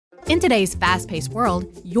In today's fast-paced world,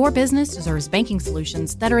 your business deserves banking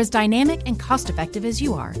solutions that are as dynamic and cost-effective as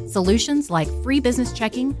you are. Solutions like free business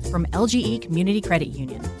checking from LGE Community Credit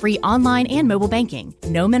Union, free online and mobile banking,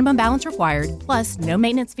 no minimum balance required, plus no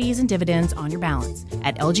maintenance fees and dividends on your balance.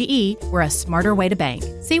 At LGE, we're a smarter way to bank.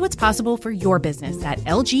 See what's possible for your business at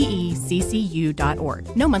lgeccu.org.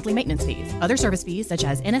 No monthly maintenance fees. Other service fees such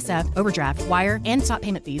as NSF, overdraft, wire, and stop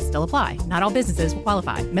payment fees still apply. Not all businesses will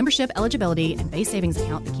qualify. Membership eligibility and base savings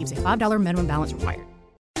account that keeps a $5 minimum balance required.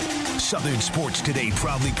 Southern Sports Today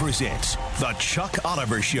proudly presents The Chuck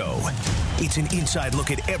Oliver Show. It's an inside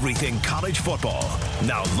look at everything college football.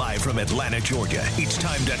 Now live from Atlanta, Georgia, it's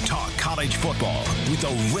time to talk college football with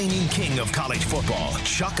the reigning king of college football,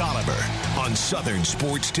 Chuck Oliver, on Southern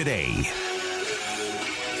Sports Today.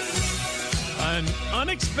 An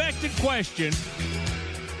unexpected question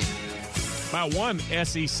by one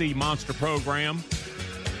SEC monster program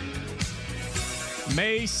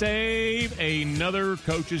may save another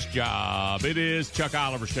coach's job. It is Chuck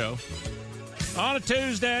Oliver Show. On a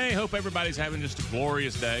Tuesday, hope everybody's having just a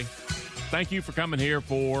glorious day. Thank you for coming here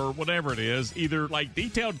for whatever it is, either like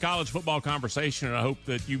detailed college football conversation, and I hope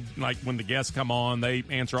that you, like when the guests come on, they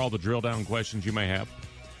answer all the drill down questions you may have.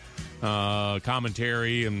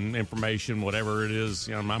 Commentary and information, whatever it is,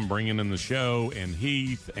 I'm bringing in the show, and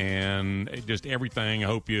Heath, and just everything. I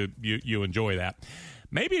hope you enjoy that.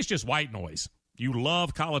 Maybe it's just white noise. You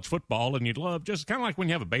love college football, and you'd love just kind of like when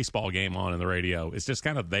you have a baseball game on in the radio. It's just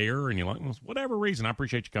kind of there, and you're like, well, whatever reason, I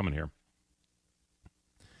appreciate you coming here.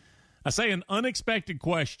 I say an unexpected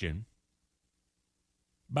question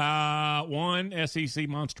by one SEC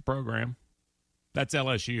monster program. That's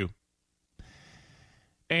LSU.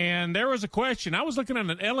 And there was a question. I was looking at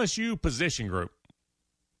an LSU position group.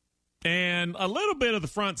 And a little bit of the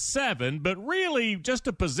front seven, but really just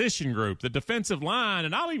a position group, the defensive line,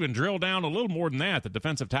 and I'll even drill down a little more than that, the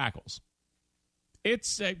defensive tackles. It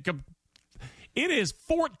is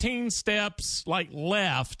 14 steps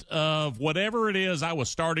left of whatever it is I was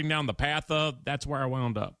starting down the path of. That's where I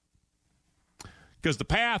wound up. Because the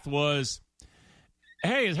path was,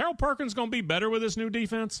 hey, is Harold Perkins going to be better with this new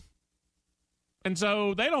defense? And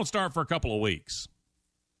so they don't start for a couple of weeks.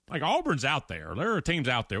 Like Auburn's out there. There are teams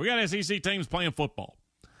out there. We got SEC teams playing football.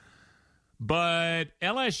 But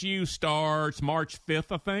LSU starts March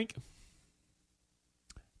 5th, I think.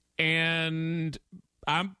 And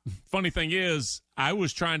funny thing is, I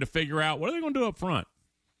was trying to figure out what are they going to do up front?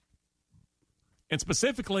 And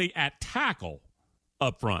specifically at tackle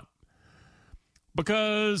up front.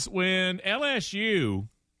 Because when LSU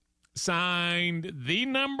signed the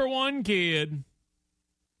number one kid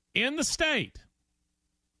in the state,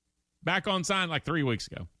 back on sign like 3 weeks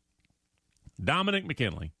ago, Dominic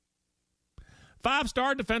McKinley.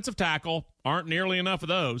 5-star defensive tackle. Aren't nearly enough of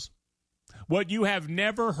those. What you have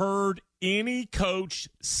never heard any coach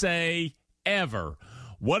say ever.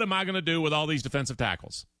 What am I going to do with all these defensive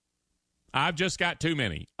tackles? I've just got too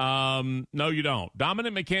many. No, you don't.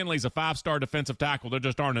 Dominic McKinley's a 5-star defensive tackle. There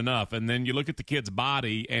just aren't enough. And then you look at the kid's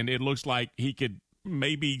body, and it looks like he could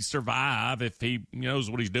maybe survive if he knows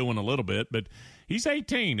what he's doing a little bit. But he's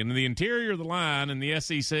 18, and in the interior of the line in the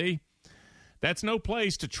SEC, that's no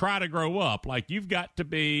place to try to grow up. Like, you've got to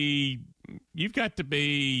be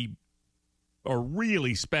a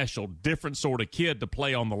really special, different sort of kid to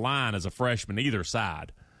play on the line as a freshman either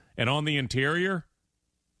side. And on the interior,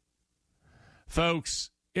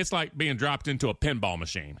 folks, it's like being dropped into a pinball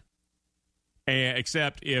machine.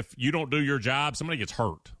 Except if you don't do your job, somebody gets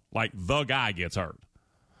hurt. Like, the guy gets hurt.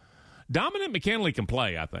 Dominic McKinley can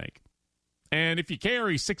play, I think. And if you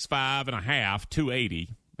carry 6'5" and a half,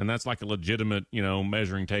 280, and that's like a legitimate,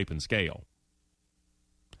 measuring tape and scale.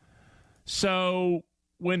 So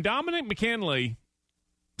when Dominic McKinley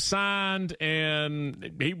signed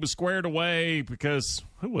and he was squared away because,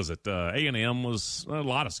 who was it? A&M was a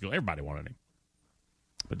lot of school. Everybody wanted him.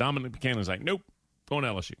 But Dominic McKinley's like, nope, going to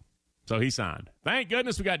LSU. So he signed. Thank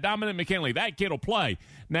goodness we got Dominic McKinley. That kid will play.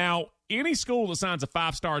 Now, any school that signs a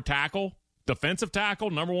 5-star tackle, defensive tackle,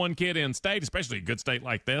 number one kid in state, especially a good state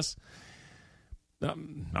like this, all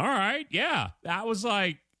right, yeah. I was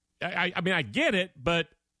like, I mean, I get it, but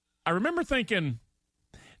I remember thinking,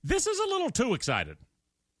 this is a little too excited.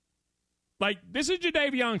 Like, this is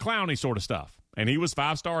Jadeveon Clowney sort of stuff. And he was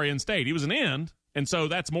 5-star in state. He was an end, and so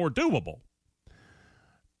that's more doable.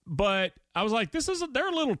 But I was like, they're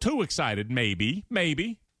a little too excited, maybe.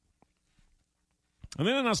 And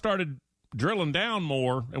then I started drilling down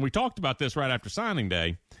more, and we talked about this right after signing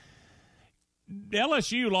day.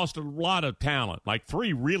 LSU lost a lot of talent, like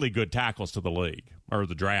 3 really good tackles to the league, or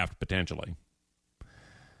the draft potentially.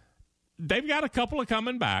 They've got a couple of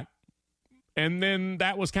coming back. And then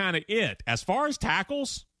that was kind of it. As far as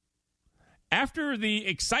tackles, after the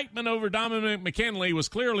excitement over Dominic McKinley was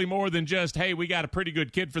clearly more than just, hey, we got a pretty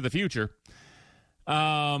good kid for the future,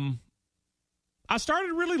 I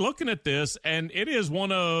started really looking at this, and it is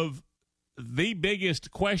one of the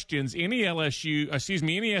biggest questions any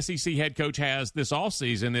SEC head coach has this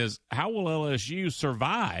offseason is how will LSU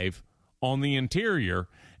survive on the interior?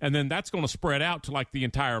 And then that's going to spread out to like the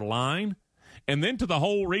entire line. And then to the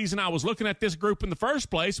whole reason I was looking at this group in the first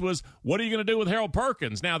place was, what are you going to do with Harold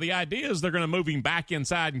Perkins? Now, the idea is they're going to move him back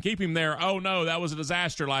inside and keep him there. Oh, no, that was a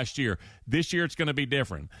disaster last year. This year it's going to be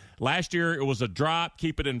different. Last year it was a drop,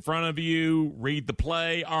 keep it in front of you, read the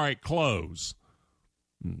play, all right, close.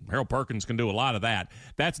 Harold Perkins can do a lot of that.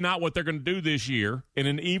 That's not what they're going to do this year in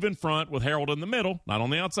an even front with Harold in the middle, not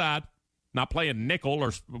on the outside, not playing nickel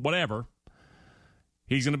or whatever.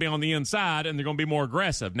 He's going to be on the inside, and they're going to be more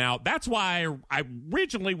aggressive. Now, that's why I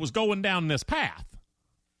originally was going down this path.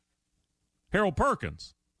 Harold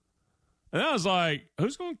Perkins. And I was like,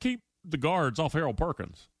 who's going to keep the guards off Harold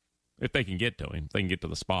Perkins? If they can get to him, if they can get to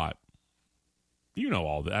the spot. You know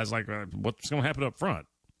all that. I was like, what's going to happen up front?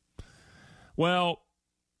 Well,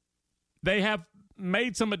 they have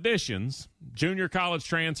made some additions. Junior college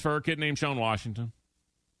transfer, kid named Sean Washington.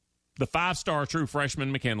 The 5-star true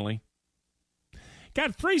freshman, McKinley.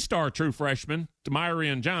 Got a 3-star true freshman,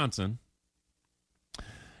 Demarion Johnson.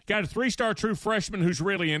 Got a 3-star true freshman who's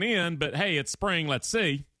really an end, but hey, it's spring, let's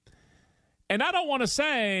see. And I don't want to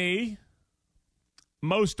say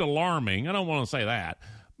most alarming. I don't want to say that.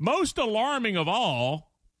 Most alarming of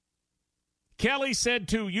all, Kelly said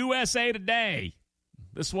to USA Today,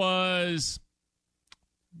 this was,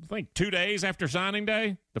 I think, 2 days after signing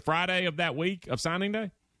day, the Friday of that week of signing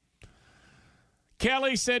day.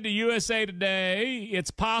 Kelly said to USA Today,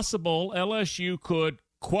 it's possible LSU could,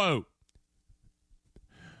 quote,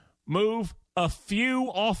 move a few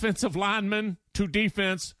offensive linemen to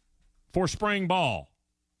defense for spring ball.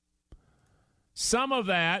 Some of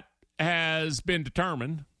that has been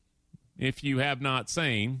determined, if you have not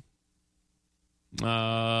seen.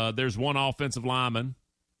 There's one offensive lineman,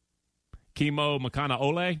 Kimo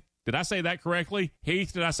Makana-Ole. Did I say that correctly?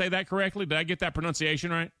 Heath, did I say that correctly? Did I get that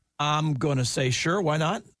pronunciation right? I'm going to say sure. Why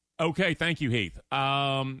not? Okay, thank you, Heath.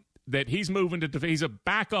 That he's moving to he's a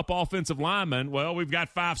backup offensive lineman. Well, we've got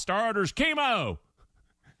 5 starters. Kimo,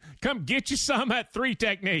 come get you some at 3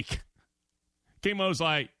 technique. Kimo's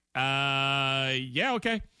like, yeah,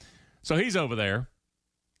 okay. So he's over there.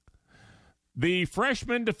 The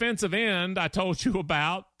freshman defensive end I told you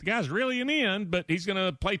about, the guy's really an end, but he's going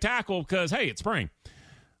to play tackle because, hey, it's spring.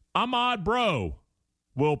 Ahmad Bro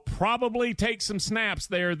will probably take some snaps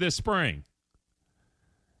there this spring.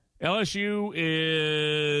 LSU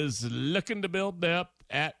is looking to build depth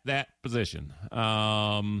at that position.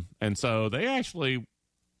 And so they actually,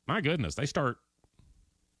 my goodness, they start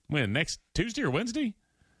when? Next Tuesday or Wednesday?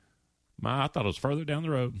 I thought it was further down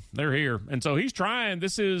the road. They're here. And so he's trying.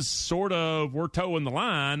 This is sort of, we're toeing the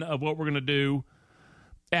line of what we're going to do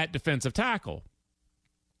at defensive tackle.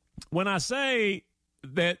 When I say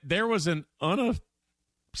that there was an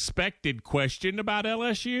unexpected question about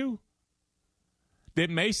LSU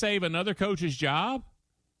that may save another coach's job,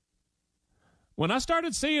 when I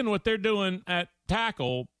started seeing what they're doing at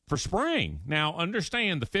tackle for spring. Now,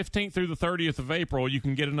 understand the 15th through the 30th of April, you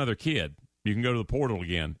can get another kid. You can go to the portal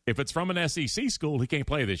again. If it's from an SEC school, he can't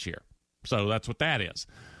play this year. So that's what that is.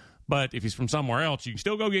 But if he's from somewhere else, you can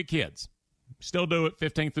still go get kids. Still do it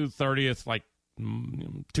 15th through the 30th, like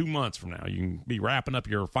 2 months from now. You can be wrapping up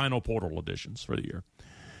your final portal additions for the year.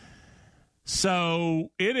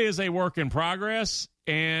 So it is a work in progress,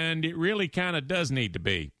 and it really kind of does need to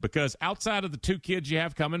be, because outside of the 2 kids you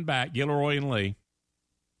have coming back, Gilroy and Lee,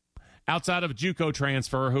 outside of a JUCO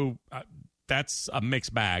transfer who that's a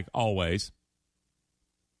mixed bag always.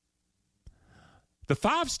 The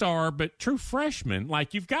 5-star but true freshman,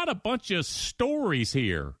 like you've got a bunch of stories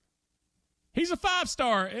here. He's a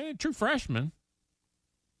 5-star and true freshman.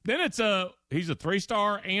 Then he's a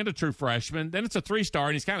 3-star and a true freshman. Then it's a 3-star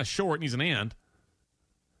and he's kind of short and he's an end.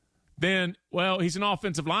 Then, well, he's an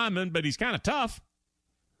offensive lineman, but he's kind of tough.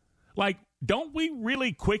 Like, don't we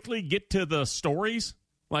really quickly get to the stories?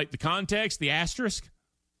 Like the context, the asterisk?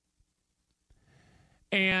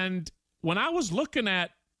 And when I was looking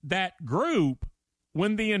at that group,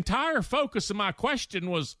 when the entire focus of my question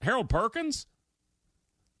was Harold Perkins,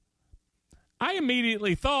 I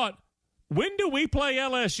immediately thought, when do we play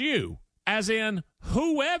LSU? As in,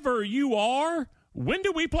 whoever you are, when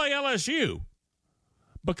do we play LSU?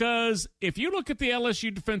 Because if you look at the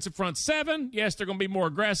LSU defensive front 7, yes, they're going to be more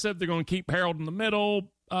aggressive. They're going to keep Harold in the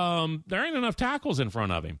middle. There ain't enough tackles in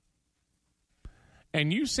front of him.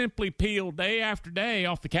 and you simply peel day after day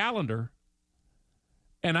off the calendar,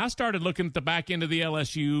 and I started looking at the back end of the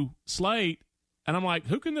LSU slate, and I'm like,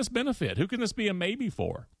 who can this benefit? Who can this be a maybe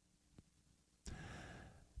for?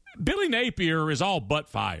 Billy Napier is all but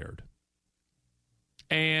fired.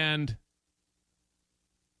 And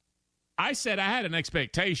I said I had an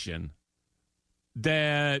expectation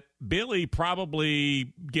that Billy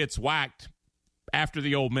probably gets whacked after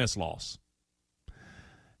the Ole Miss loss.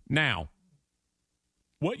 Now,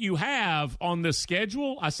 what you have on this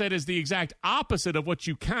schedule, I said, is the exact opposite of what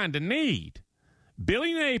you kind of need.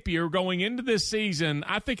 Billy Napier going into this season,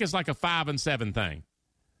 I think, is like a 5-7 thing.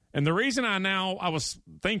 And the reason I was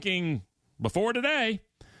thinking before today,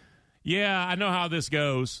 yeah, I know how this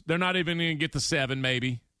goes. They're not even going to get to 7,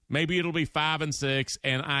 maybe. Maybe it'll be 5-6.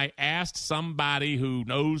 And I asked somebody who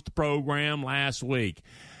knows the program last week,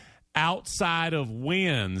 outside of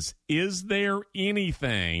wins, is there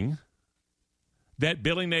anything that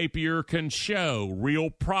Billy Napier can show real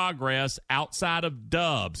progress outside of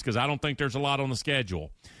dubs? Because I don't think there's a lot on the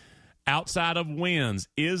schedule. Outside of wins,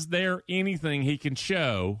 is there anything he can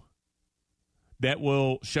show that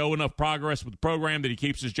will show enough progress with the program that he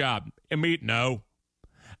keeps his job? No.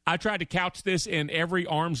 I tried to couch this in every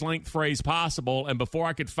arm's length phrase possible, and before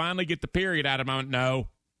I could finally get the period out of him, I went, no,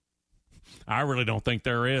 I really don't think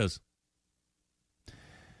there is.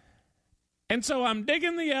 And so I'm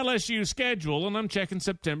digging the LSU schedule, and I'm checking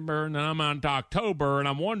September, and then I'm on to October, and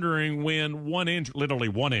I'm wondering when literally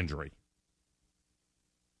one injury,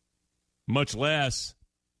 much less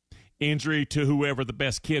injury to whoever the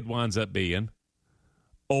best kid winds up being,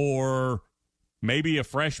 or maybe a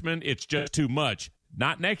freshman, it's just too much.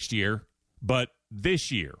 Not next year, but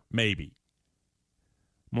this year, maybe.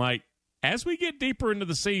 I'm like, as we get deeper into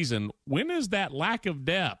the season, when is that lack of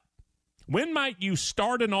depth? When might you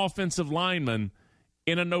start an offensive lineman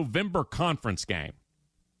in a November conference game?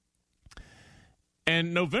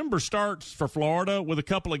 And November starts for Florida with a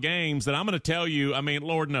couple of games that I'm going to tell you,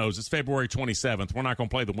 Lord knows, it's February 27th. We're not going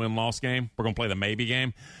to play the win-loss game. We're going to play the maybe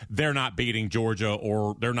game. They're not beating Georgia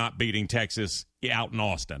or they're not beating Texas out in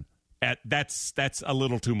Austin. That's a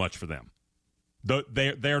little too much for them.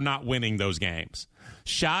 They're not winning those games.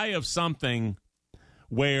 Shy of something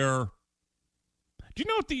where, do you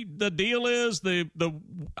know what the deal is?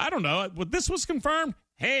 I don't know. This was confirmed.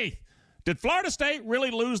 Hey, did Florida State really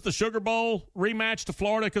lose the Sugar Bowl rematch to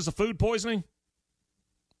Florida because of food poisoning?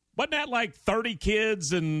 Wasn't that like 30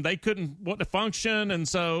 kids and they couldn't function? And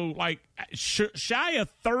so like shy of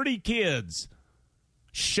 30 kids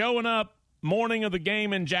showing up morning of the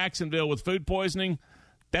game in Jacksonville with food poisoning,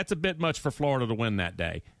 that's a bit much for Florida to win that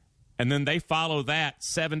day. And then they follow that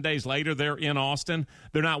 7 days later, they're in Austin.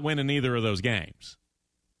 They're not winning either of those games.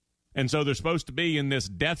 And so they're supposed to be in this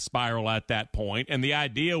death spiral at that point. And the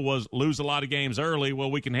idea was lose a lot of games early. Well,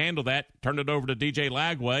 we can handle that. Turn it over to DJ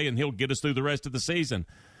Lagway, and he'll get us through the rest of the season.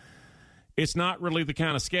 It's not really the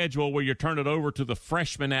kind of schedule where you turn it over to the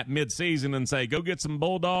freshman at midseason and say, go get some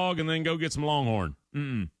Bulldog and then go get some Longhorn.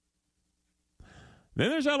 Then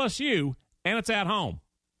there's LSU, and it's at home.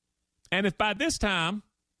 And if by this time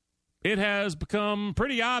it has become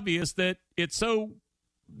pretty obvious that it's so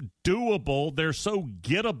doable, they're so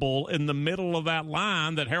gettable in the middle of that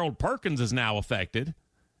line that Harold Perkins is now affected,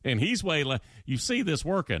 and he's you see this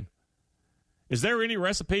working. Is there any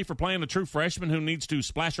recipe for playing a true freshman who needs to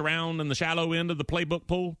splash around in the shallow end of the playbook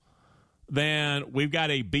pool? Then we've got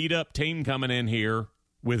a beat-up team coming in here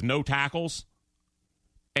with no tackles,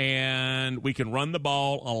 and we can run the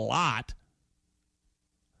ball a lot.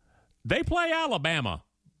 They play Alabama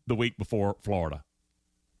the week before Florida.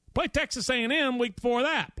 Play Texas A&M week before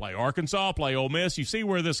that. Play Arkansas, play Ole Miss. You see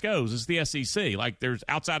where this goes. It's the SEC. Like, there's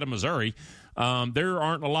outside of Missouri, there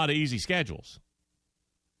aren't a lot of easy schedules.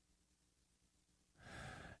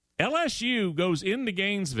 LSU goes into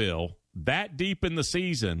Gainesville that deep in the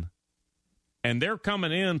season, and they're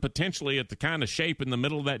coming in potentially at the kind of shape in the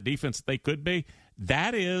middle of that defense that they could be.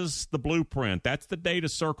 That is the blueprint. That's the data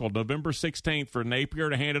circled, November 16th, for Napier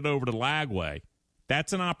to hand it over to Lagway.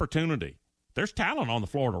 That's an opportunity. There's talent on the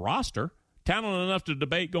Florida roster, talent enough to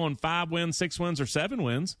debate going 5 wins, 6 wins, or 7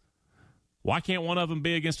 wins. Why can't one of them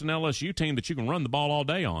be against an LSU team that you can run the ball all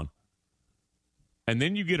day on? And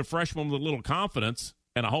then you get a freshman with a little confidence,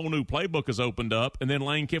 and a whole new playbook is opened up, and then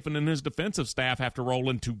Lane Kiffin and his defensive staff have to roll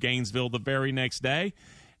into Gainesville the very next day.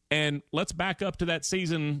 And let's back up to that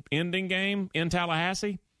season-ending game in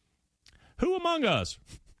Tallahassee. Who among us,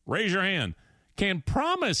 raise your hand, can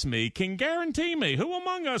promise me, can guarantee me, who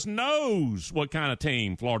among us knows what kind of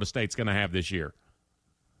team Florida State's going to have this year?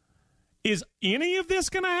 Is any of this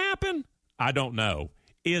going to happen? I don't know.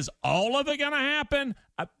 Is all of it going to happen?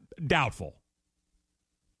 Doubtful.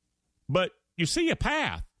 But you see a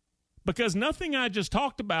path because nothing I just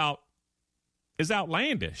talked about is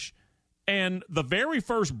outlandish. And the very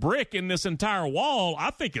first brick in this entire wall,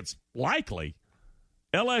 I think it's likely.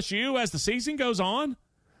 LSU, as the season goes on,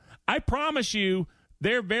 I promise you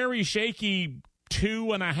they're very shaky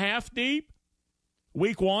 2.5 deep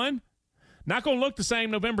week 1. Not going to look the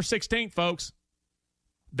same November 16th, folks.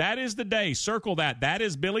 That is the day. Circle that. That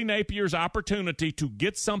is Billy Napier's opportunity to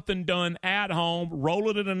get something done at home, roll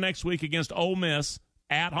it in the next week against Ole Miss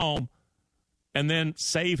at home, and then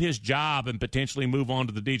save his job and potentially move on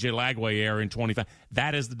to the DJ Lagway era in 25.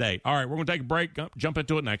 That is the date. All right, we're going to take a break. Jump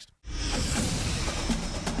into it next.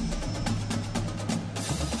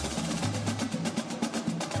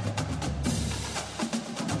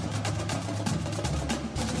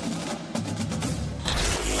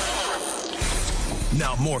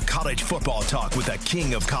 Now more college football talk with the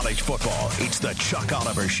king of college football. It's the Chuck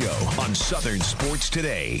Oliver Show on Southern Sports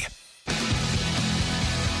Today.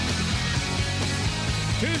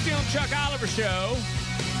 Tuesday on Chuck Oliver Show.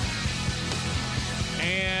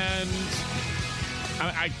 And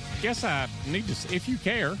I guess I need to, if you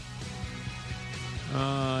care,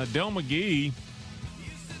 Del McGee,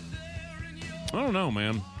 I don't know,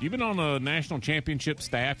 man. You've been on a national championship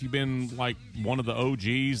staff. You've been like one of the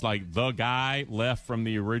OGs, like the guy left from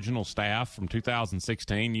the original staff from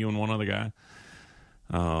 2016, you and one other guy.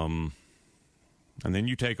 And then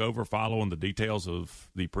you take over following the details of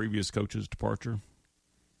the previous coach's departure.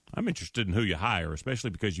 I'm interested in who you hire,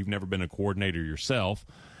 especially because you've never been a coordinator yourself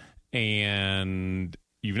and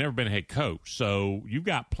you've never been a head coach. So you've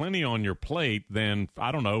got plenty on your plate then,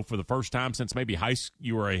 I don't know, for the first time since maybe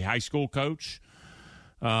you were a high school coach.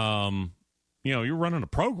 You're running a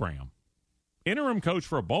program. Interim coach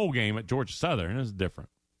for a bowl game at Georgia Southern is different.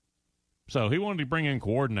 So he wanted to bring in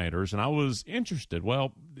coordinators, and I was interested.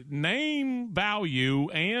 Well, name value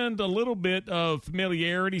and a little bit of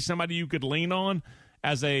familiarity, somebody you could lean on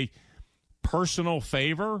as a personal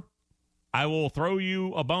favor. I will throw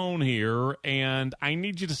you a bone here, and I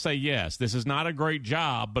need you to say yes. This is not a great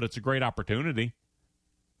job, but it's a great opportunity.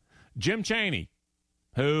 Jim Chaney,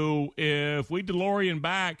 who, if we DeLorean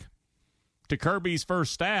back to Kirby's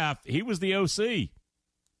first staff, he was the OC.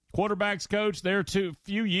 Quarterbacks coach there a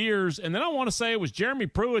few years, and then I want to say it was Jeremy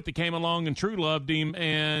Pruitt that came along and true loved him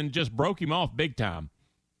and just broke him off big time.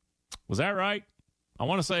 Was that right? I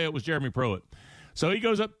want to say it was Jeremy Pruitt. So he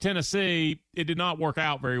goes up to Tennessee. It did not work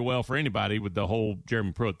out very well for anybody with the whole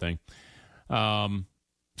Jeremy Pruitt thing.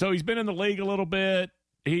 So he's been in the league a little bit.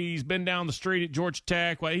 He's been down the street at Georgia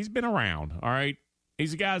Tech. Well, he's been around, all right?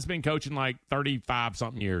 He's a guy that's been coaching like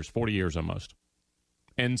 35-something years, 40 years almost.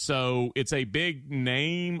 And so it's a big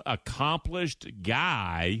name, accomplished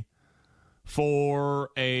guy for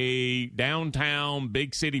a downtown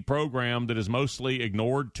big city program that is mostly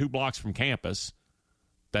ignored 2 blocks from campus.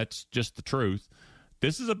 That's just the truth.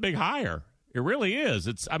 This is a big hire. It really is.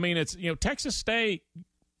 It's Texas State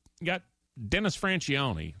got Dennis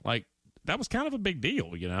Francione. Like, that was kind of a big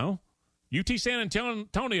deal, you know. UT San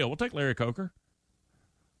Antonio, we'll take Larry Coker.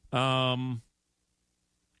 Kevin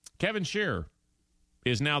Shearer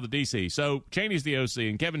is now the DC. So Chaney's the OC,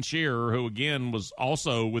 and Kevin Shearer, who again was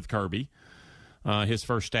also with Kirby, his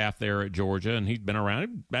first staff there at Georgia, and he's been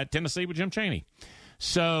around at Tennessee with Jim Chaney.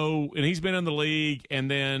 So, and he's been in the league and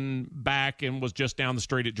then back and was just down the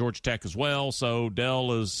street at Georgia Tech as well. So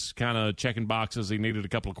Dell is kind of checking boxes. He needed a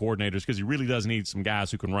couple of coordinators because he really does need some guys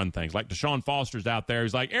who can run things. Like Deshaun Foster's out there.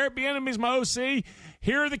 He's like, Eric Bieniemy's my OC.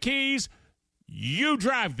 Here are the keys. You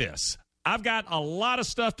drive this. I've got a lot of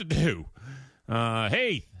stuff to do.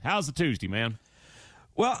 Hey, how's the Tuesday, man?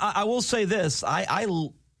 Well, I will say this.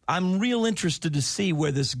 I'm real interested to see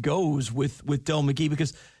where this goes with Del McGee,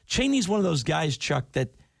 because Chaney's one of those guys, Chuck, that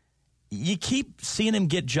you keep seeing him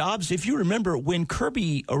get jobs. If you remember, when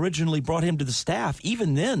Kirby originally brought him to the staff,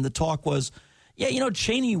 even then the talk was,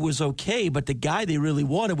 Chaney was okay, but the guy they really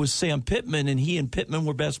wanted was Sam Pittman, and he and Pittman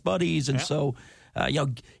were best buddies. And so,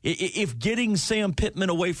 if getting Sam Pittman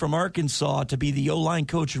away from Arkansas to be the O-line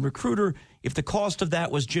coach and recruiter, if the cost of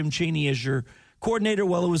that was Jim Chaney as your coordinator,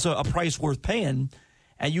 well, it was a price worth paying.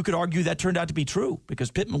 And you could argue that turned out to be true,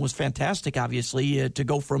 because Pittman was fantastic, obviously. To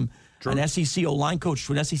go from an SEC O-line coach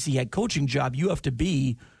to an SEC head coaching job, you have to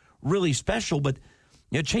be really special. But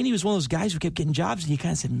Chaney was one of those guys who kept getting jobs, and you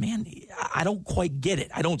kind of said, man, I don't quite get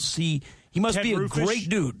it. I don't see – he must Ted be a Roofish. Great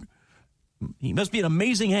dude. He must be an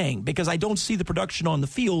amazing hang, because I don't see the production on the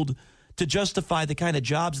field to justify the kind of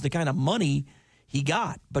jobs, the kind of money he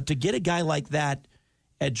got. But to get a guy like that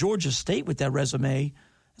at Georgia State with that resume,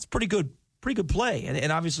 that's pretty good play.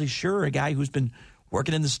 And obviously, sure, a guy who's been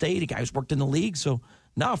working in the state, a guy who's worked in the league. So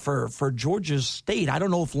now for Georgia State, I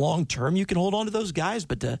don't know if long-term you can hold on to those guys,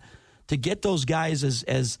 but to get those guys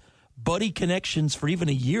as buddy connections for even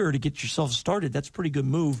a year to get yourself started, that's a pretty good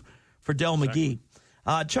move for Del McGee.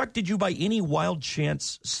 Chuck, did you by any wild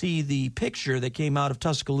chance see the picture that came out of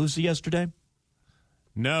Tuscaloosa yesterday?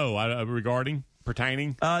 No,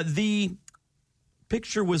 pertaining? The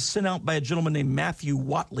picture was sent out by a gentleman named Matthew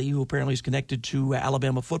Watley, who apparently is connected to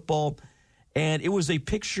Alabama football. And it was a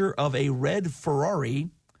picture of a red Ferrari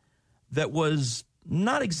that was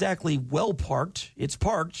not exactly well parked. It's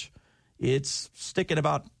parked. It's sticking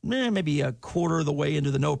about maybe a quarter of the way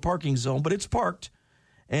into the no parking zone, but it's parked.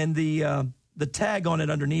 And the tag on it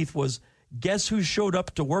underneath was, "Guess who showed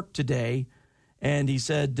up to work today?" And he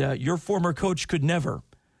said, "Your former coach could never."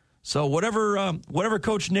 So whatever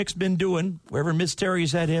Coach Nick's been doing, wherever Miss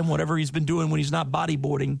Terry's had him, whatever he's been doing when he's not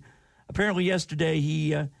bodyboarding, apparently yesterday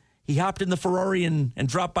he hopped in the Ferrari and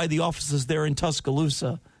dropped by the offices there in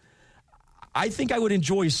Tuscaloosa. I think I would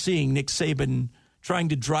enjoy seeing Nick Saban trying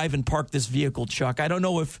to drive and park this vehicle, Chuck. I don't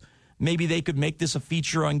know if maybe they could make this a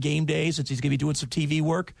feature on game day since he's going to be doing some TV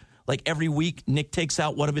work. Like every week, Nick takes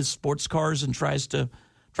out one of his sports cars and tries to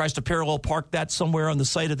parallel park that somewhere on the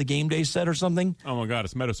site of the game day set or something. Oh, my God,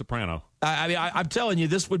 it's Meadow Soprano. I'm telling you,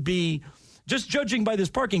 this would be, just judging by this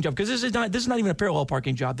parking job, because this is not even a parallel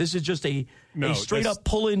parking job. This is just a straight-up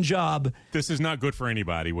pull-in job. This is not good for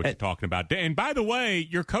anybody, what you're talking about. And by the way,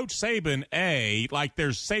 your Coach Saban, like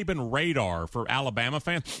there's Saban radar for Alabama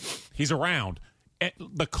fans. He's around.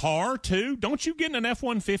 The car, too? Don't you get in an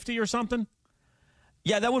F-150 or something?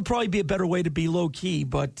 Yeah, that would probably be a better way to be low-key.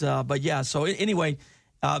 But yeah, so anyway,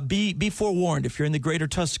 be forewarned. If you're in the greater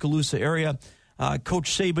Tuscaloosa area, Coach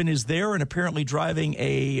Saban is there and apparently driving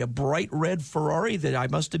a bright red Ferrari that I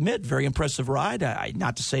must admit, very impressive ride.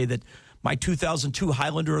 Not to say that my 2002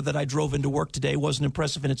 Highlander that I drove into work today wasn't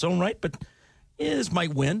impressive in its own right, but this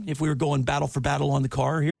might win if we were going battle for battle on the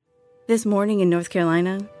car here. This morning in North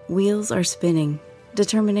Carolina, wheels are spinning.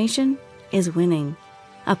 Determination is winning.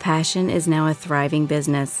 A passion is now a thriving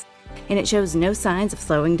business, and it shows no signs of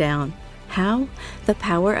slowing down. How? The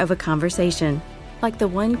power of a conversation, like the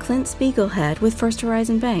one Clint Spiegel had with First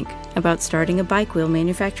Horizon Bank about starting a bike wheel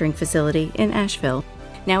manufacturing facility in Asheville.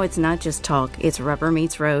 Now it's not just talk, it's rubber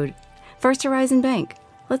meets road. First Horizon Bank.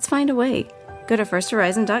 Let's find a way. Go to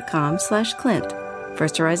firsthorizon.com/Clint.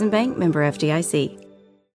 First Horizon Bank, member FDIC.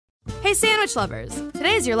 Hey sandwich lovers,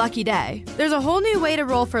 today's your lucky day. There's a whole new way to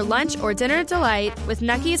roll for lunch or dinner delight with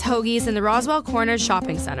Nucky's Hoagies in the Roswell Corners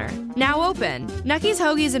Shopping Center. Now open. Nucky's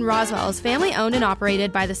Hoagies in Roswell is family owned and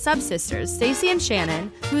operated by the Sub-Sisters, Stacy and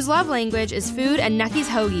Shannon, whose love language is food and Nucky's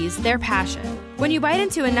Hoagies, their passion. When you bite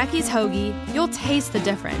into a Nucky's Hoagie, you'll taste the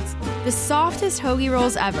difference. The softest hoagie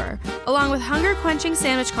rolls ever, along with hunger-quenching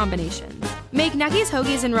sandwich combinations. Make Nucky's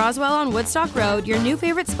Hoagies in Roswell on Woodstock Road your new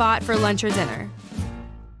favorite spot for lunch or dinner.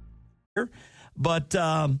 But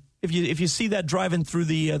if you see that driving through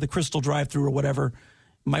the Crystal drive-through or whatever,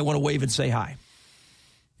 you might want to wave and say hi.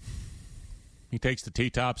 He takes the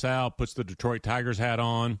T-tops out, puts the Detroit Tigers hat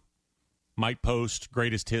on, might post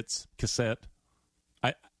greatest hits cassette.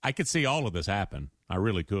 I could see all of this happen. I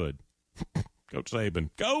really could. Coach Saban,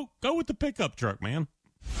 go with the pickup truck, man.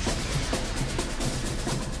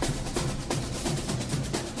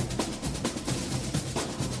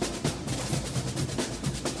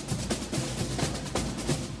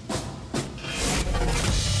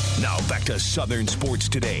 Now back to Southern Sports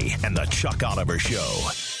Today and the Chuck Oliver Show.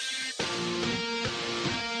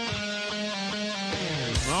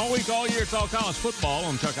 All week, all year, it's all college football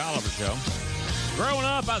on Chuck Oliver Show. Growing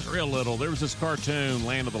up, I was real little. There was this cartoon,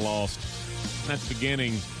 Land of the Lost. At the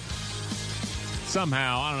beginning,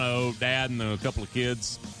 somehow, I don't know, Dad and a couple of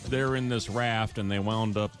kids, they're in this raft, and they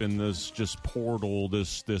wound up in this just portal,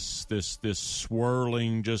 this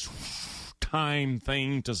swirling just time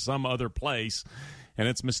thing to some other place. And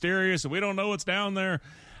it's mysterious, and we don't know what's down there.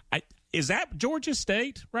 Is that Georgia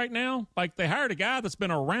State right now? Like, they hired a guy that's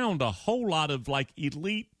been around a whole lot of, like,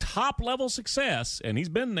 elite, top-level success, and he's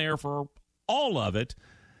been there for all of it.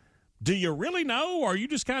 Do you really know, or are you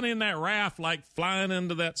just kind of in that raft, like, flying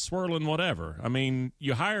into that swirling whatever? I mean,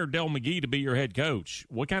 you hired Del McGee to be your head coach.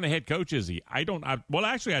 What kind of head coach is he? I do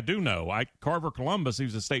know. Carver Columbus, he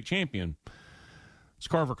was a state champion. It's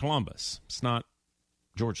Carver Columbus. It's not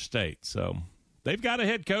Georgia State, so... They've got a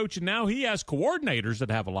head coach, and now he has coordinators that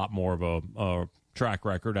have a lot more of a track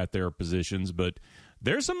record at their positions. But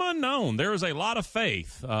there's some unknown. There is a lot of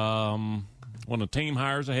faith when a team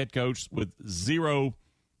hires a head coach with zero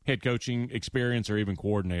head coaching experience or even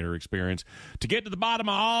coordinator experience. To get to the bottom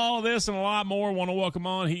of all of this and a lot more, I want to welcome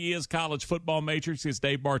on. He is College Football Matrix. It's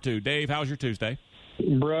Dave Bartu. Dave, how's your Tuesday?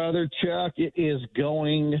 Brother Chuck, it is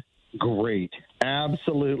going great.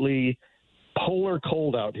 Absolutely polar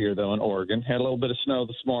cold out here, though, in Oregon. Had a little bit of snow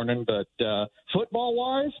this morning, but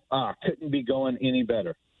football-wise, couldn't be going any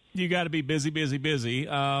better. You got to be busy.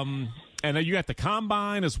 And you got the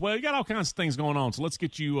combine as well. You got all kinds of things going on. So let's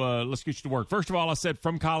get you to work. First of all, I said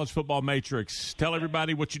from College Football Matrix, tell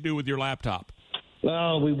everybody what you do with your laptop.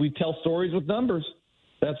 Well, we tell stories with numbers.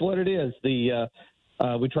 That's what it is. We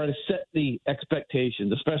try to set the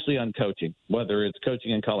expectations, especially on coaching, whether it's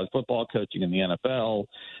coaching in college football, coaching in the NFL,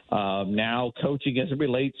 now coaching as it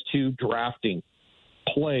relates to drafting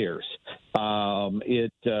players. My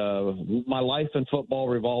life in football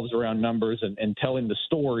revolves around numbers and telling the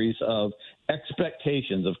stories of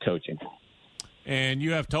expectations of coaching. And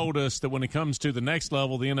you have told us that when it comes to the next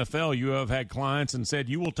level, the NFL, you have had clients and said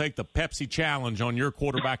you will take the Pepsi challenge on your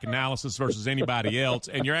quarterback analysis versus anybody else,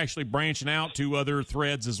 and you're actually branching out to other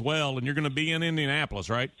threads as well, and you're going to be in Indianapolis,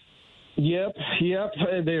 right? Yep.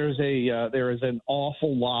 There is an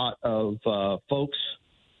awful lot of folks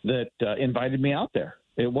that invited me out there.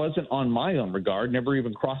 It wasn't on my own regard, never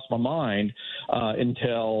even crossed my mind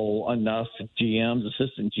until enough GMs,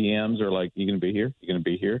 assistant GMs are like, you going to be here? You going to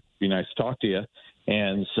be here? Be nice to talk to you.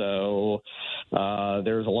 And so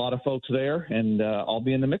there's a lot of folks there, and I'll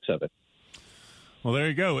be in the mix of it. Well, there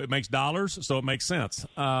you go. It makes dollars, so it makes sense.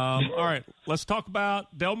 All right, let's talk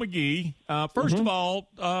about Dell McGee. First of all,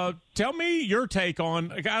 tell me your take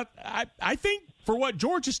on I think for what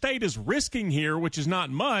Georgia State is risking here, which is not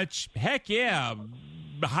much, heck yeah,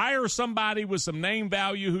 hire somebody with some name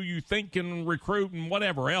value who you think can recruit and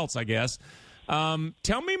whatever else, I guess.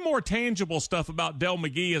 Tell me more tangible stuff about Dell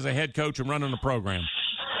McGee as a head coach and running the program.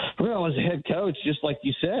 Well, as a head coach, just like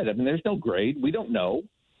you said, I mean, there's no grade. We don't know.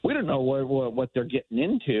 We don't know what they're getting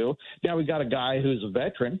into. Now we got a guy who's a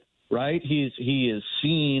veteran, right? He has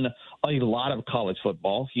seen a lot of college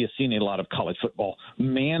football. He has seen a lot of college football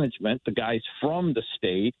management. The guy's from the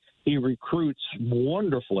state. He recruits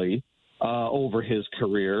wonderfully over his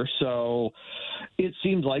career. So it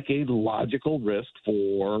seems like a logical risk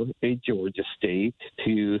for a Georgia State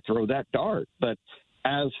to throw that dart. But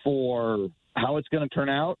as for how it's going to turn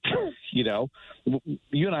out,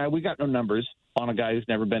 you and I, we got no numbers on a guy who's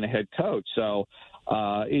never been a head coach. So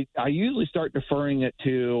I usually start deferring it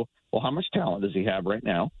to, well, how much talent does he have right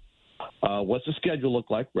now? What's the schedule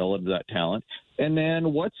look like relative to that talent? And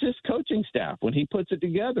then what's his coaching staff when he puts it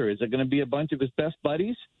together? Is it going to be a bunch of his best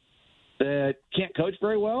buddies that can't coach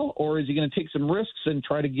very well, or is he going to take some risks and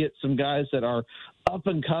try to get some guys that are up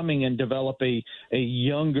and coming and develop a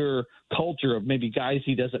younger culture of maybe guys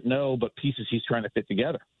he doesn't know but pieces he's trying to fit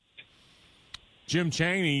together? Jim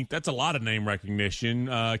Chaney, that's a lot of name recognition.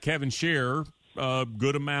 Kevin Shearer,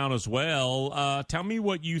 good amount as well. Tell me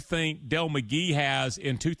what you think Dell McGee has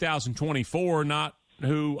in 2024, not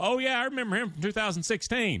who, oh, yeah, I remember him from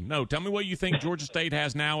 2016. No, tell me what you think Georgia State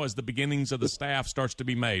has now as the beginnings of the staff starts to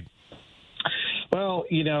be made. Well,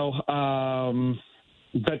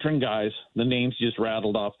 veteran guys, the names just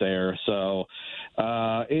rattled off there. So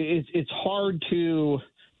it's hard to,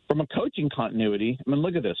 from a coaching continuity, I mean,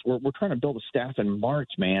 look at this. We're trying to build a staff in March,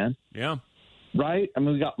 man. Yeah. Right? I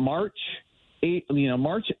mean, we got March,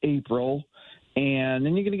 April, and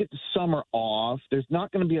then you're going to get the summer off. There's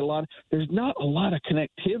not going to be a lot of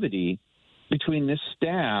connectivity between this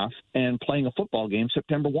staff and playing a football game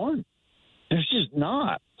September 1. There's just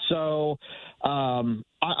not. So I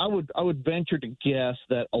would venture to guess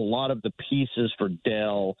that a lot of the pieces for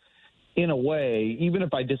Dell, in a way, even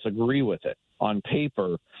if I disagree with it on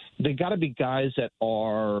paper, they got to be guys that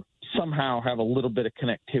are somehow have a little bit of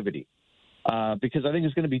connectivity because I think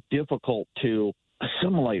it's going to be difficult to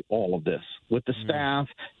assimilate all of this with the staff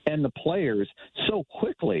and the players so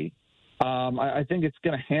quickly. I think it's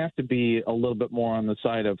going to have to be a little bit more on the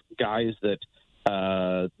side of guys that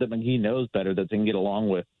McGee knows better, that they can get along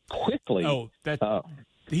with quickly.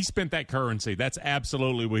 He spent that currency. That's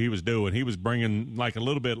absolutely what he was doing. He was bringing like a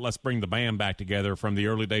little bit, let's bring the band back together from the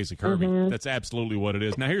early days of Kirby. That's absolutely what it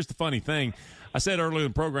is. Now, here's the funny thing. I said earlier in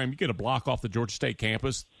the program, you get a block off the Georgia State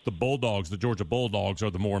campus. The Georgia Bulldogs are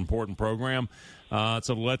the more important program.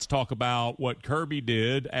 So let's talk about what Kirby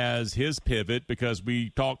did as his pivot, because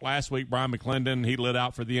we talked last week, Brian McClendon, he lit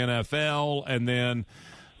out for the NFL, and then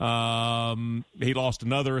he lost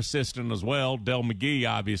another assistant as well, Dell McGee,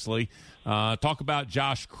 obviously. Talk about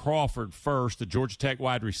Josh Crawford first, the Georgia Tech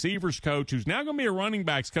wide receivers coach, who's now going to be a running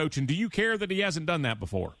backs coach. And do you care that he hasn't done that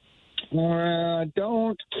before? I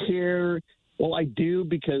don't care. Well, I do,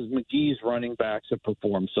 because McGee's running backs have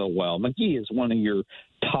performed so well. McGee is one of your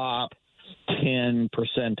top 10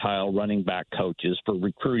 percentile running back coaches for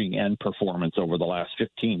recruiting and performance over the last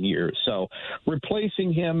 15 years. So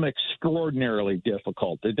replacing him, extraordinarily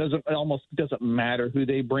difficult. It almost doesn't matter who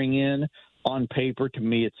they bring in. On paper, to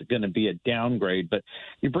me, it's going to be a downgrade. But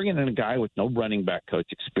you're bringing in a guy with no running back coach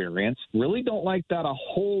experience. Really don't like that a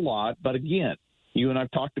whole lot. But again, you and I've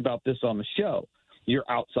talked about this on the show. Your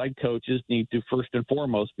outside coaches need to first and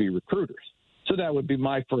foremost be recruiters. So that would be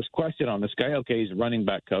my first question on this guy. Okay, he's a running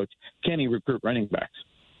back coach. Can he recruit running backs?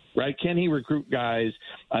 Right? Can he recruit guys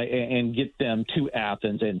and get them to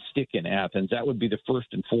Athens and stick in Athens? That would be the first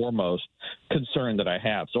and foremost concern that I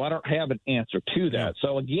have. So I don't have an answer to that.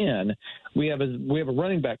 So again, we have a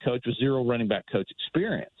running back coach with zero running back coach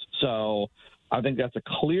experience. So I think that's a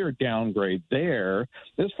clear downgrade there.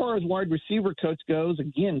 As far as wide receiver coach goes,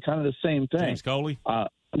 again, kind of the same thing. James Coley?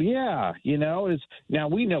 Yeah, now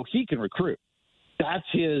we know he can recruit. That's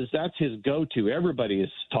his go-to. Everybody has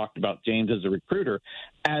talked about James as a recruiter.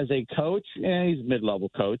 As a coach, he's a mid-level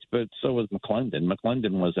coach, but so was McClendon.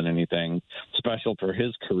 McClendon wasn't anything special for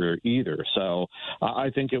his career either. So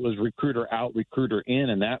I think it was recruiter out, recruiter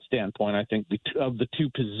in that standpoint. I think of the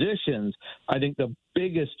two positions, I think the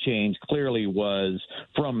biggest change clearly was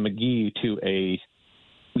from McGee to a,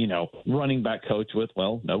 running back coach with,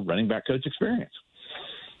 no running back coach experience.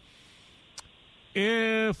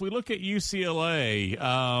 If we look at UCLA,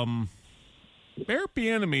 Eric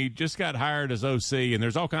Bieniemy just got hired as OC, and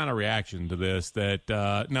there's all kind of reaction to this. That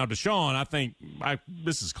now Deshaun, I think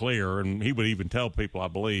this is clear, and he would even tell people, I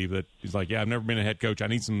believe, that he's like, I've never been a head coach. I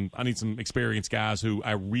need some experienced guys who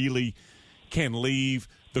I really can leave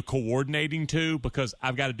the coordinating to because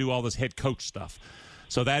I've got to do all this head coach stuff.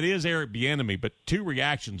 So that is Eric Bieniemy, but two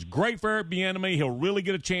reactions. Great for Eric Bieniemy. He'll really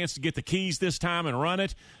get a chance to get the keys this time and run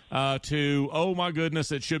it to, oh, my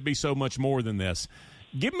goodness, it should be so much more than this.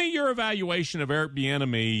 Give me your evaluation of Eric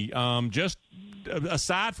Bieniemy, just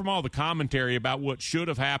aside from all the commentary about what should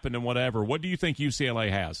have happened and whatever. What do you think UCLA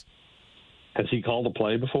has? Has he called a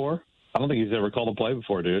play before? I don't think he's ever called a play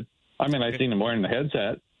before, dude. I mean, I've seen him wearing the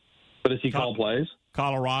headset, but has he called plays?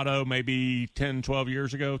 Colorado, maybe 10, 12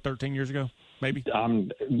 years ago, 13 years ago. Maybe.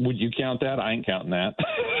 Would you count that? I ain't counting that.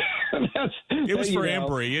 It was for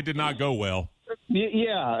Embry. It did not go well.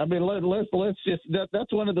 Yeah, I mean, let's just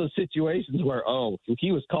that's one of those situations where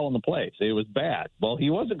he was calling the plays. It was bad. Well,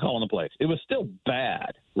 he wasn't calling the plays. It was still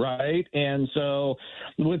bad, right? And so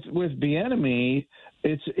with Bieniemy,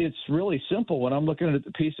 it's really simple. When I'm looking at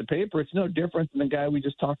the piece of paper, it's no different than the guy we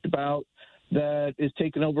just talked about that is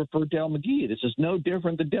taking over for Dell McGee. This is no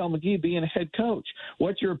different than Dell McGee being a head coach.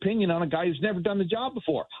 What's your opinion on a guy who's never done the job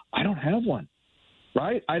before? I don't have one,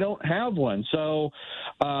 right? I don't have one. So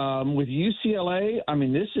with UCLA, I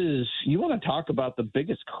mean, you want to talk about the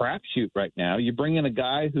biggest crapshoot right now. You bring in a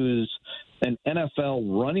guy who's an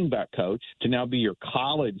NFL running back coach to now be your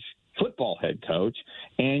college football head coach,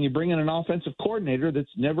 and you bring in an offensive coordinator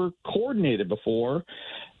that's never coordinated before.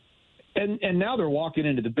 And now they're walking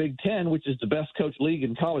into the Big Ten, which is the best coach league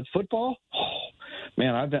in college football. Oh,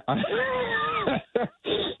 man,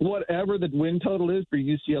 whatever the win total is for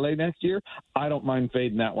UCLA next year, I don't mind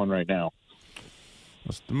fading that one right now.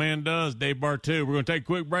 That's what the man does, Dave Bartu. We're going to take a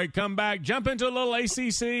quick break, come back, jump into a little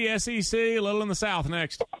ACC, SEC, a little in the South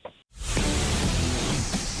next.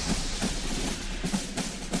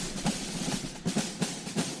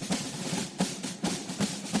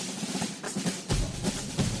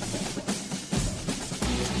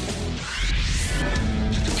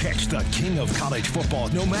 Catch the king of college football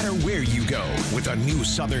no matter where you go with the new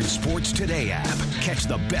Southern Sports Today app. Catch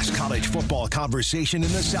the best college football conversation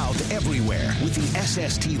in the South everywhere with the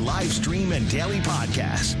SST live stream and daily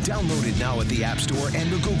podcast. Download it now at the App Store and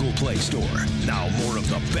the Google Play Store. Now more of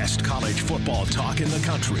the best college football talk in the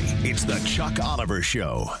country. It's the Chuck Oliver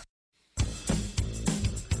Show.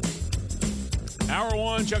 Hour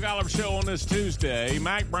one, Chuck Oliver Show on this Tuesday.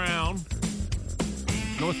 Mack Brown,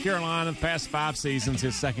 North Carolina, the past 5 seasons,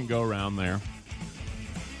 his second go-around there.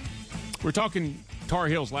 We're talking Tar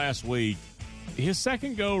Heels last week. His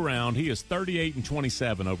second go-around, he is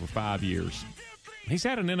 38-27 over 5 years. He's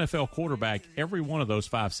had an NFL quarterback every one of those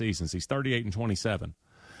 5 seasons. He's 38-27.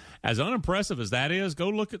 As unimpressive as that is, go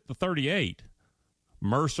look at the 38.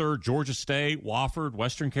 Mercer, Georgia State, Wofford,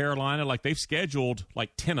 Western Carolina, they've scheduled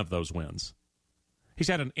 10 of those wins. He's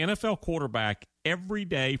had an NFL quarterback every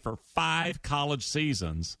day for 5 college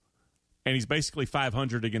seasons, and he's basically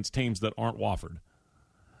 500 against teams that aren't Wofford.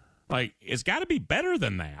 It's got to be better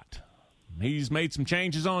than that. He's made some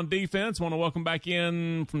changes on defense. Want to welcome back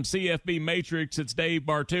in from CFB Matrix. It's Dave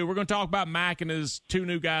Bartoo. We're going to talk about Mac and his two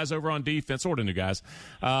new guys over on defense, sort of new guys.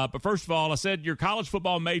 But first of all, I said your college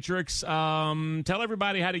football Matrix. Tell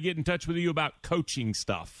everybody how to get in touch with you about coaching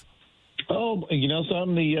stuff. Oh,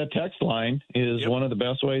 something, the text line is one of the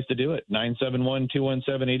best ways to do it,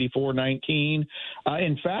 971-217-8419.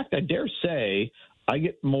 In fact, I dare say I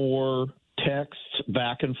get more texts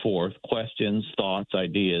back and forth, questions, thoughts,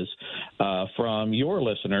 ideas from your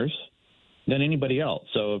listeners than anybody else.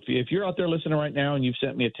 So if you're out there listening right now and you've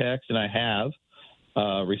sent me a text and I have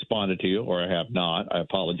responded to you, or I have not, I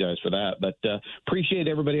apologize for that. But appreciate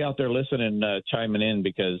everybody out there listening, chiming in,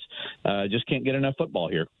 because just can't get enough football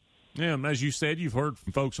here. Yeah, as you said, you've heard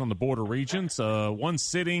from folks on the border regions. One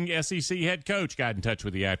sitting SEC head coach got in touch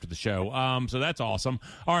with you after the show. So that's awesome.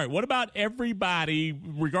 All right, what about everybody,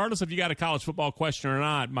 regardless if you got a college football question or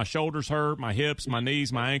not? My shoulders hurt, my hips, my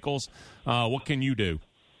knees, my ankles. What can you do?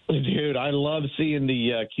 Dude, I love seeing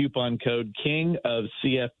the coupon code King of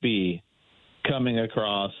CFB coming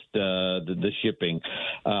across the shipping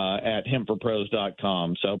at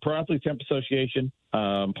hempforpros.com. So Pro Athletes Hemp Association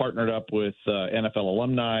partnered up with NFL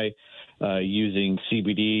alumni using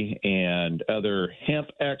CBD and other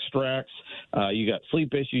hemp extracts. You got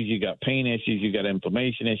sleep issues, you got pain issues, you got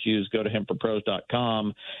inflammation issues. Go to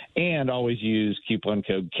hempforpros.com and always use coupon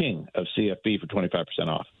code King of CFB for 25%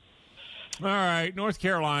 off. All right, North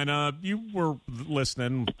Carolina, you were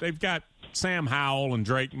listening. They've got Sam Howell and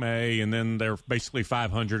Drake May, and then they're basically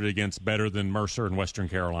 500 against better than Mercer and Western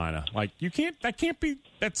Carolina. Like,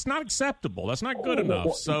 that's not acceptable. That's not good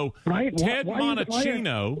enough. So, right? Ted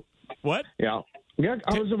Monachino, what? Yeah,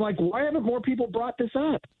 I was like, why haven't more people brought this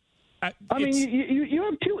up? I mean, you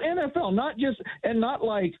have two NFL, not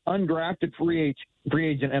like undrafted free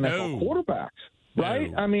agent NFL quarterbacks,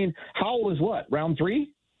 right? No. I mean, Howell was what, round 3?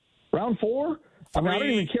 Round 4? I mean, I don't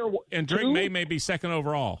even care what. And Drake may be second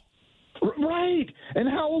overall. Right. And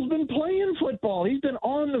Howell's been playing football. He's been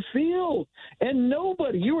on the field. And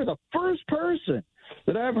you were the first person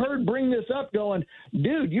that I've heard bring this up going,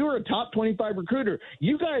 dude, you were a top 25 recruiter.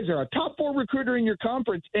 You guys are a top 4 recruiter in your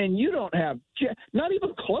conference, and you don't have not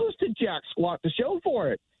even close to jack squat to show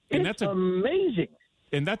for it. It's amazing.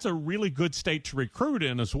 And that's a really good state to recruit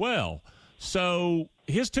in as well. So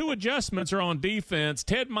his two adjustments are on defense.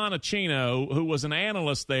 Ted Monachino, who was an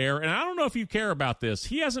analyst there, and I don't know if you care about this,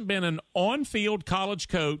 he hasn't been an on-field college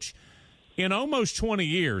coach in almost 20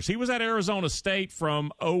 years. He was at Arizona State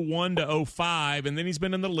from 01 to 05, and then he's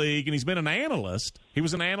been in the league, and he's been an analyst. He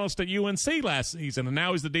was an analyst at UNC last season, and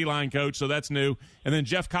now he's the D-line coach, so that's new. And then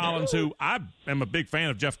Jeff Collins, who I am a big fan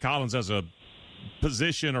of Jeff Collins as a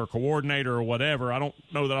position or coordinator or whatever. I don't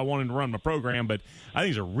know that I want him to run my program, but I think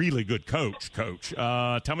he's a really good coach.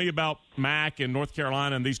 Tell me about Mac in North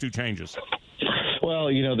Carolina and these two changes. Well,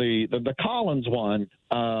 the Collins one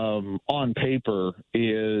on paper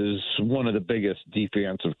is one of the biggest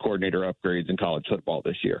defensive coordinator upgrades in college football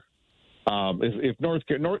this year. If North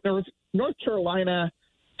Carolina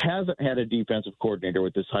hasn't had a defensive coordinator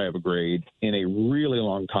with this high of a grade in a really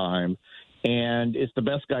long time, and it's the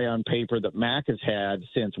best guy on paper that Mac has had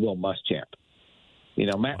since Will Muschamp.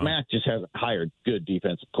 Mac just hasn't hired good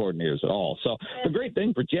defensive coordinators at all. So the great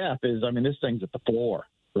thing for Jeff is, this thing's at the floor,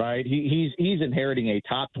 right? He's inheriting a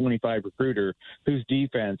top 25 recruiter whose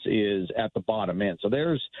defense is at the bottom end. So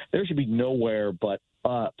there should be nowhere but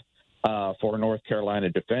up for North Carolina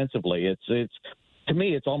defensively. It's to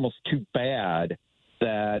me, it's almost too bad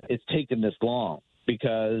that it's taken this long,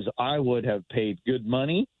 because I would have paid good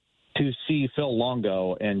money to see Phil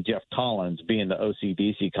Longo and Jeff Collins be in the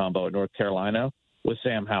OC-DC combo at North Carolina with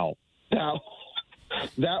Sam Howell. Now,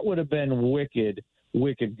 that would have been wicked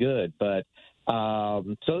good. But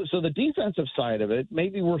so the defensive side of it,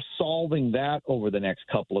 maybe we're solving that over the next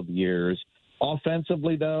couple of years.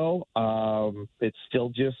 Offensively, though, it's still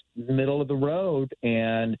just middle of the road,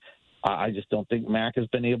 and I just don't think Mac has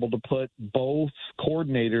been able to put both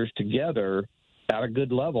coordinators together at a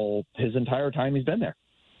good level his entire time he's been there.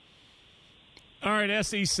 All right,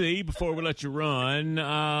 SEC, before we let you run,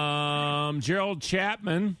 Gerald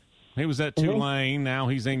Chapman, he was at Tulane. Now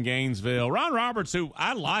he's in Gainesville. Ron Roberts, who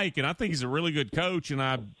I like, and I think he's a really good coach, and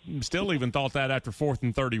I still even thought that after 4th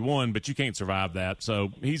and 31, but you can't survive that. So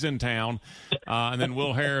he's in town. And then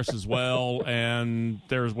Will Harris as well, and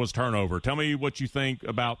there was turnover. Tell me what you think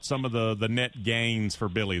about some of the net gains for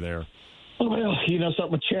Billy there. Well,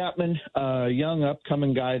 something with Chapman, young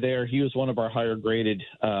upcoming guy there. He was one of our higher graded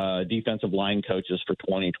defensive line coaches for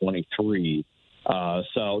 2023.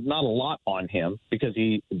 So not a lot on him because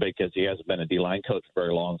he hasn't been a D-line coach for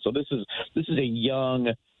very long. So this is a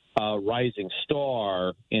young rising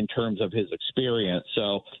star in terms of his experience.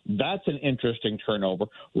 So that's an interesting turnover.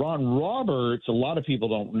 Ron Roberts, a lot of people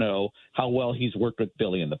don't know how well he's worked with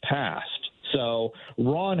Billy in the past. So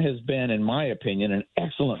Ron has been, in my opinion, an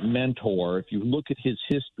excellent mentor. If you look at his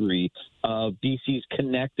history of DC's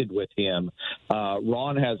connected with him,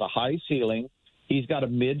 Ron has a high ceiling. He's got a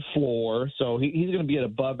mid-floor, so he's going to be an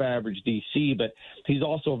above-average DC, but he's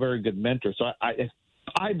also a very good mentor. So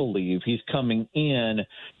I believe he's coming in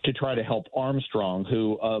to try to help Armstrong,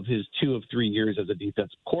 who of his 2 of 3 years as a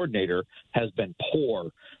defensive coordinator has been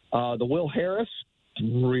poor. The Will Harris,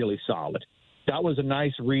 really solid. That was a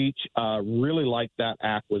nice reach. Really like that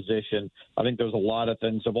acquisition. I think there's a lot of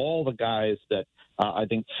things of all the guys that I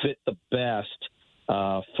think fit the best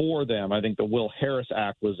for them. I think the Will Harris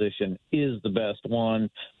acquisition is the best one.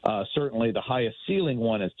 Certainly the highest ceiling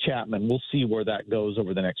one is Chapman. We'll see where that goes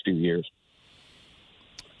over the next few years.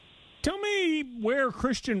 Tell me where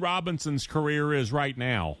Christian Robinson's career is right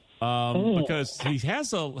now, because he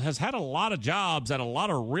has had a lot of jobs at a lot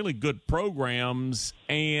of really good programs,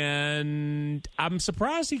 and I'm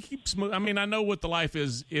surprised he keeps moving. I mean, I know what the life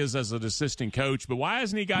is as an assistant coach, but why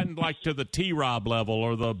hasn't he gotten like to the T-Rob level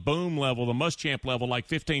or the Boom level, the Muschamp level like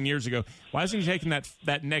 15 years ago? Why hasn't he taken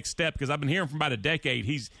that next step? Because I've been hearing for about a decade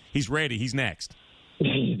he's ready. He's next.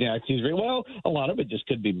 He's next. Well, a lot of it just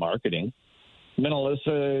could be marketing.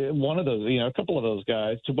 Menelissa, one of those, a couple of those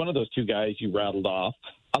guys, one of those two guys you rattled off,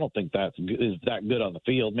 I don't think is that good on the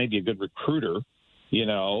field. Maybe a good recruiter,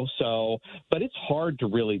 so, but it's hard to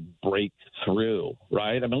really break through,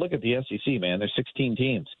 right? I mean, look at the SEC, man. There's 16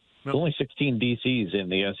 teams. There's only 16 DCs in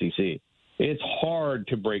the SEC. It's hard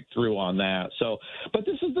to break through on that. So, but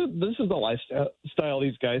this is the lifestyle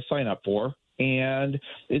these guys sign up for. And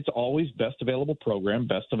it's always best available program,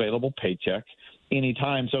 best available paycheck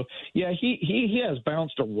anytime. So, yeah, he has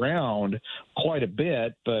bounced around quite a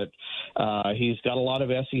bit, but he's got a lot of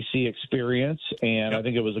SEC experience, and I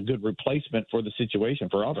think it was a good replacement for the situation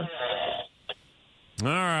for Auburn. All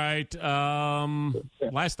right.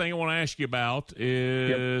 Last thing I want to ask you about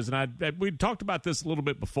is, and we talked about this a little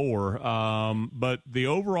bit before, but the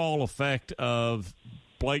overall effect of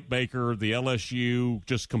Blake Baker, the LSU,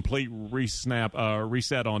 just complete reset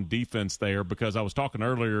on defense there, because I was talking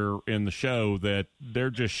earlier in the show that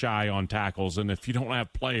they're just shy on tackles. And if you don't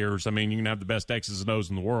have players, I mean, you can have the best X's and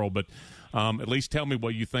O's in the world, but at least tell me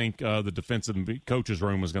what you think the defensive coaches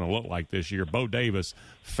room is going to look like this year. Bo Davis,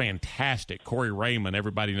 fantastic. Corey Raymond,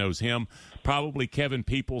 everybody knows him. Probably Kevin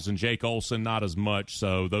Peoples and Jake Olson, not as much.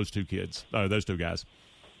 So those two guys.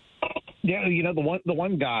 Yeah, the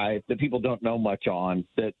one guy that people don't know much on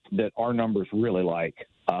that our numbers really like,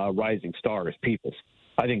 rising star, is Peoples.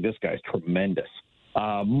 I think this guy's tremendous.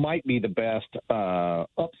 Might be the best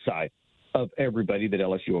upside of everybody that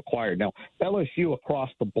LSU acquired. Now, LSU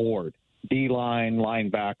across the board, D-line,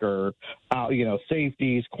 linebacker,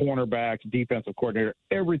 safeties, cornerbacks, defensive coordinator,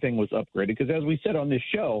 everything was upgraded. Because as we said on this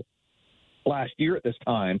show last year at this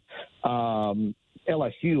time,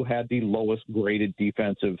 LSU had the lowest graded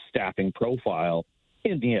defensive staffing profile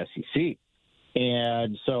in the SEC.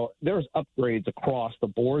 And so there's upgrades across the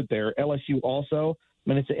board there. LSU also,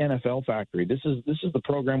 it's an NFL factory. This is the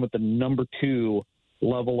program with the number 2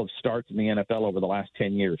 level of starts in the NFL over the last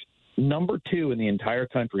 10 years. Number 2 in the entire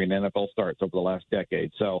country in NFL starts over the last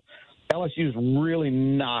decade. So LSU's really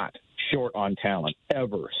not short on talent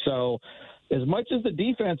ever. So as much as the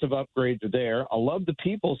defensive upgrades are there, I love the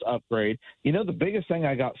People's upgrade. The biggest thing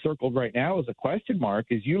I got circled right now as a question mark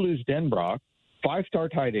is you lose Denbrock, 5-star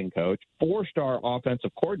tight end coach, 4-star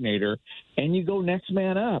offensive coordinator, and you go next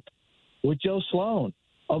man up with Joe Sloan.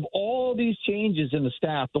 Of all these changes in the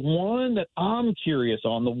staff, the one that I'm curious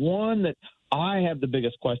on, the one that I have the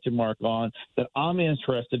biggest question mark on, that I'm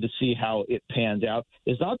interested to see how it pans out,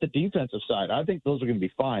 is not the defensive side. I think those are going to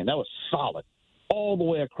be fine. That was solid all the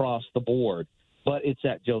way across the board, but it's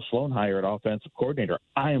that Joe Sloan hire at offensive coordinator.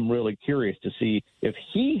 I am really curious to see if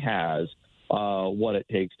he has what it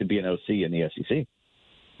takes to be an OC in the SEC.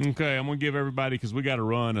 Okay, I'm going to give everybody, because we got to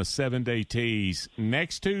run a 7-day tease.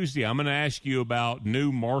 Next Tuesday, I'm going to ask you about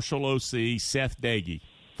new Marshall OC Seth Doege,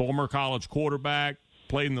 former college quarterback,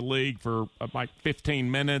 played in the league for like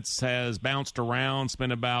 15 minutes, has bounced around,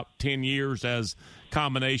 spent about 10 years as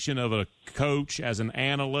combination of a coach, as an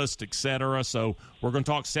analyst, etc. So we're going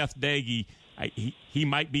to talk Seth Doege. He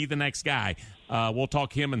might be the next guy. We'll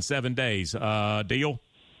talk him in 7 days. Deal?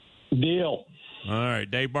 Deal. All right,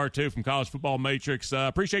 Dave Bartoo from College Football Matrix.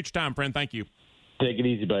 Appreciate your time, friend. Thank you. Take it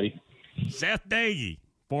easy, buddy. Seth Doege,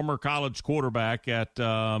 former college quarterback at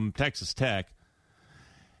Texas Tech.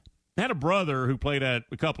 Had a brother who played at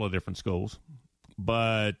a couple of different schools,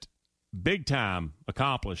 but big time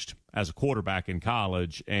accomplished as a quarterback in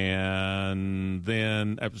college, and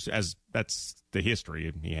then as that's the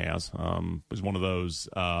history he has. Was one of those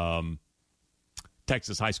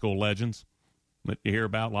Texas high school legends that you hear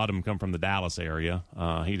about. A lot of them come from the Dallas area.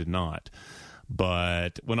 He did not.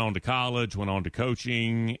 But went on to college, went on to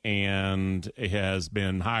coaching, and has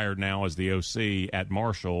been hired now as the OC at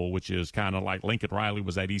Marshall, which is kind of like Lincoln Riley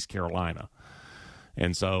was at East Carolina.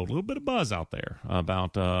 And so a little bit of buzz out there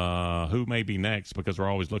about who may be next, because we're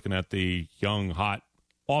always looking at the young, hot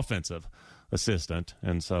offensive assistant.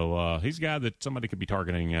 And so he's a guy that somebody could be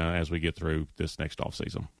targeting as we get through this next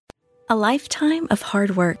offseason. A lifetime of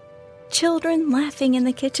hard work, children laughing in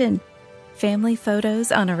the kitchen, family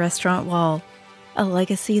photos on a restaurant wall, a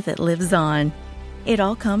legacy that lives on. It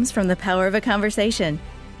all comes from the power of a conversation,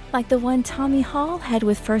 like the one Tommy Hall had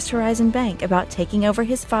with First Horizon Bank about taking over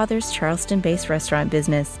his father's Charleston-based restaurant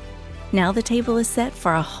business. Now the table is set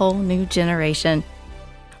for a whole new generation.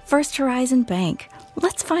 First Horizon Bank.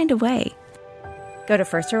 Let's find a way. Go to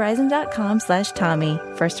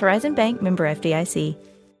firsthorizon.com/Tommy. First Horizon Bank, member FDIC.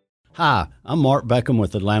 Hi, I'm Mark Beckham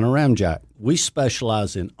with Atlanta Ramjack. We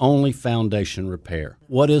specialize in only foundation repair.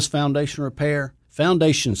 What is foundation repair?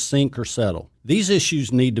 Foundations sink or settle. These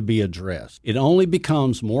issues need to be addressed. It only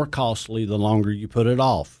becomes more costly the longer you put it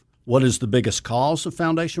off. What is the biggest cause of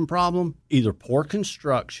foundation problem? Either poor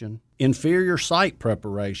construction, inferior site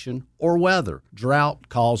preparation, or weather. Drought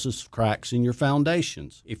causes cracks in your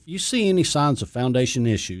foundations. If you see any signs of foundation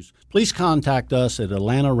issues, please contact us at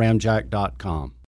atlantaramjack.com.